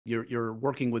you're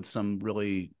working with some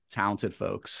really talented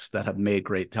folks that have made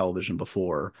great television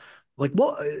before. Like,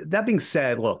 well, that being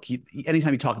said, look,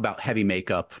 anytime you talk about heavy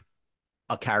makeup,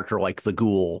 a character like the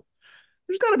Ghoul,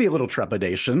 there's got to be a little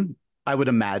trepidation, I would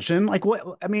imagine. Like, what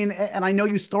I mean, and I know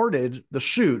you started the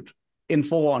shoot in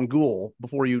full on Ghoul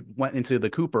before you went into the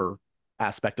Cooper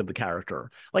aspect of the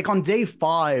character. Like on day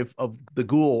 5 of the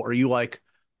Ghoul, are you like,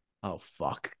 oh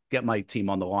fuck, get my team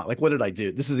on the line? Like, what did I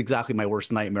do? This is exactly my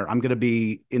worst nightmare. I'm gonna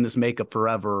be in this makeup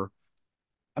forever.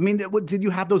 I mean, did you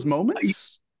have those You,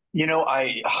 moments?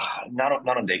 I not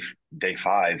on day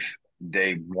five,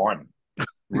 day one,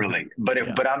 really.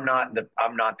 Yeah, But I'm not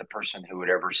the person who would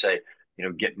ever say,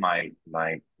 get my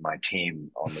team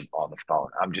on the phone.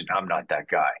 I'm not that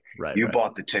guy. right, You right.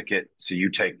 bought the ticket, so you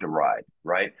take the ride,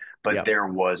 right? But Yeah, there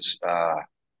was,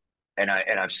 and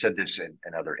I've said this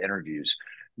in other interviews.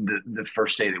 The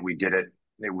first day that we did it,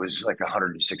 it was like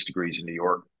 106 degrees in New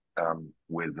York,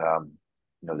 with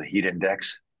the heat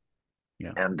index,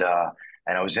 yeah, and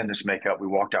and I was in this makeup. We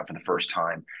walked out for the first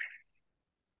time,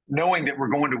 knowing that we're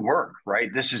going to work,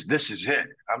 right? This is it.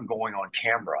 I'm going on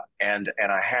camera, and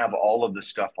I have all of the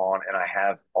stuff on, and I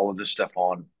have all of this stuff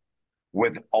on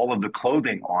with all of the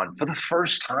clothing on for the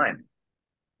first time,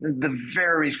 the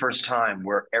very first time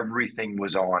where everything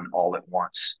was on all at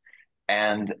once,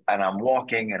 and I'm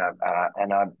walking,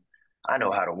 I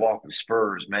know how to walk with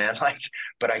spurs, man. Like,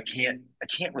 but I can't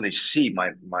really see.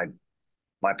 My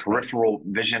right. peripheral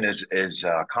vision is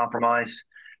compromised,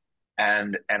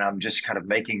 and I'm just kind of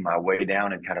making my way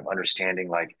down and kind of understanding,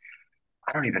 like,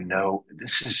 I don't even know,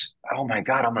 this is, oh my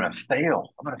God, I'm gonna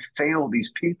fail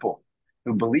these people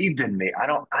who believed in me. I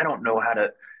don't know how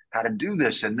to do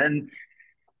this. And then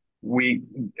we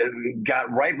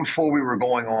got right before we were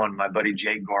going on, my buddy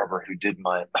Jake Garber, who did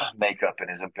my makeup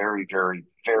and is a very, very,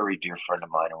 very dear friend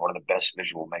of mine and one of the best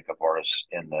visual makeup artists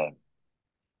in the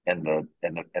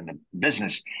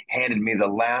business, handed me the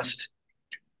last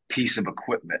piece of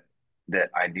equipment that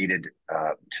I needed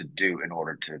to do in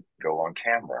order to go on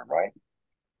camera, right?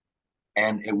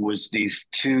 And it was these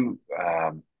two,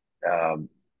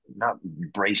 not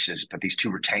braces, but these two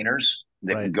retainers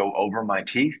that Right. would go over my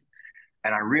teeth.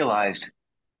 And I realized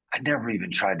I never even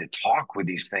tried to talk with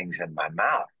these things in my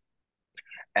mouth.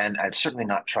 And I'd certainly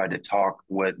not tried to talk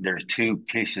with, there's two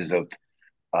pieces of,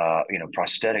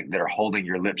 prosthetic that are holding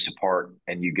your lips apart,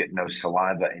 and you get no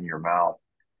saliva in your mouth,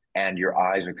 and your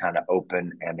eyes are kind of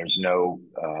open, and there's no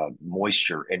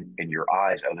moisture in your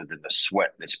eyes other than the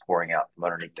sweat that's pouring out from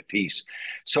underneath the piece.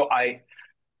 So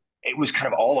it was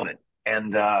kind of all of it.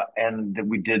 And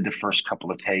we did the first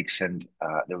couple of takes, and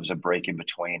there was a break in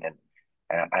between, and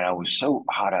I was so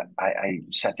hot. I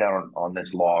sat down on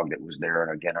this log that was there,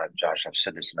 and again, Josh, I've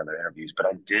said this in other interviews, but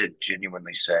I did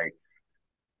genuinely say,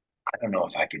 I don't know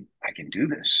if I can do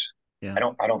this. Yeah.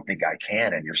 I don't think I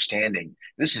can. And you're standing.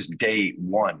 This is day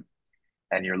one,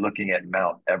 and you're looking at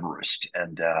Mount Everest,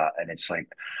 and it's like,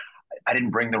 I didn't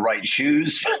bring the right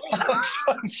shoes,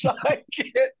 so I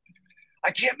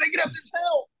can't make it up this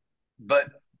hill. But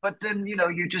then,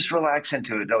 you just relax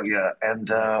into it, don't you?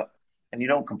 Right. And you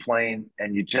don't complain,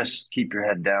 and you just keep your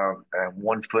head down,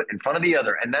 one foot in front of the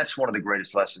other, and that's one of the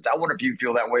greatest lessons. I wonder if you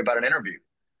feel that way about an interview.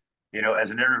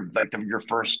 As an interview, like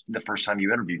the first time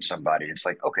you interviewed somebody, it's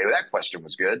like, okay, well, that question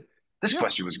was good. This Yeah.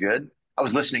 question was good. I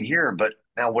was listening here, but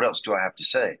now what else do I have to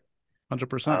say?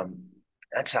 100%. Um,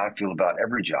 that's how I feel about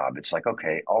every job. It's like,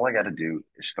 okay, all I got to do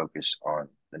is focus on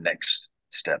the next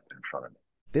step in front of me.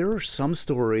 There are some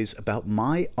stories about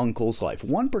my uncle's life,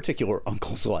 one particular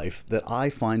uncle's life, that I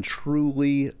find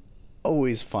truly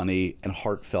always funny and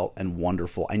heartfelt and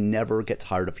wonderful. I never get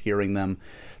tired of hearing them.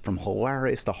 From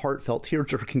hilarious to heartfelt, tear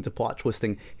jerking to plot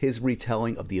twisting, his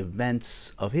retelling of the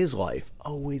events of his life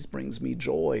always brings me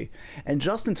joy. And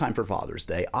just in time for Father's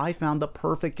Day, I found the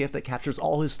perfect gift that captures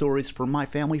all his stories for my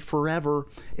family forever.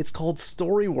 It's called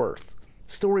Storyworth.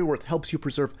 Storyworth helps you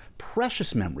preserve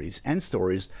precious memories and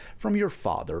stories from your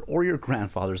father or your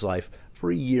grandfather's life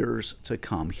for years to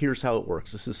come. Here's how it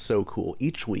works. This is so cool.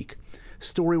 Each week,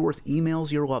 Storyworth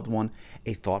emails your loved one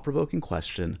a thought provoking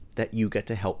question that you get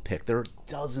to help pick. There are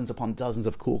dozens upon dozens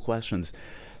of cool questions.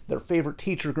 Their favorite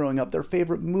teacher growing up, their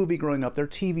favorite movie growing up, their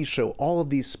TV show, all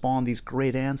of these spawn these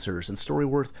great answers, and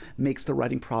Storyworth makes the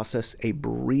writing process a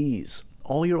breeze.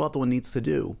 All your loved one needs to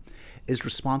do is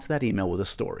respond to that email with a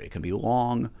story. It can be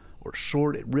long or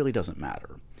short, it really doesn't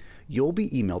matter. You'll be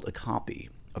emailed a copy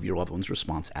of your loved one's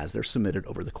response as they're submitted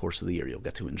over the course of the year. You'll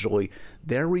get to enjoy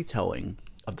their retelling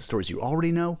of the stories you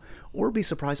already know, or be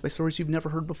surprised by stories you've never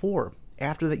heard before.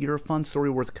 After that year of fun,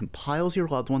 Storyworth compiles your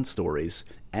loved one's stories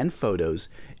and photos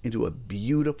into a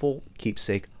beautiful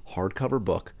keepsake hardcover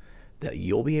book that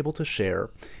you'll be able to share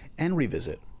and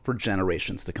revisit for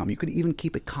generations to come. You could even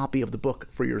keep a copy of the book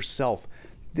for yourself.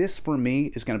 This, for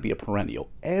me, is going to be a perennial.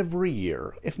 Every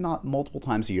year, if not multiple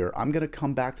times a year, I'm going to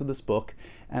come back to this book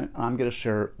and I'm going to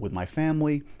share it with my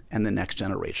family and the next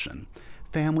generation.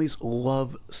 Families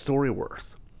love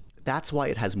Storyworth. That's why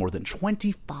it has more than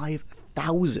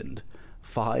 25,000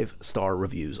 5-star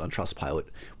reviews on Trustpilot,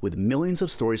 with millions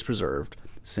of stories preserved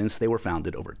since they were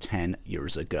founded over 10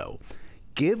 years ago.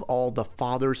 Give all the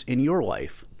fathers in your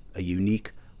life a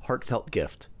unique, heartfelt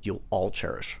gift you'll all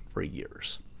cherish for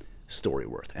years.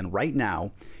 Storyworth. And right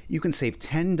now, you can save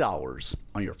 $10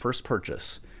 on your first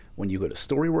purchase when you go to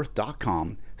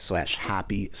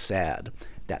storyworth.com/happysad.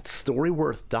 That's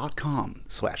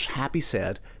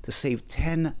storyworth.com/happysad to save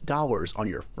 $10 on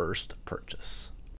your first purchase.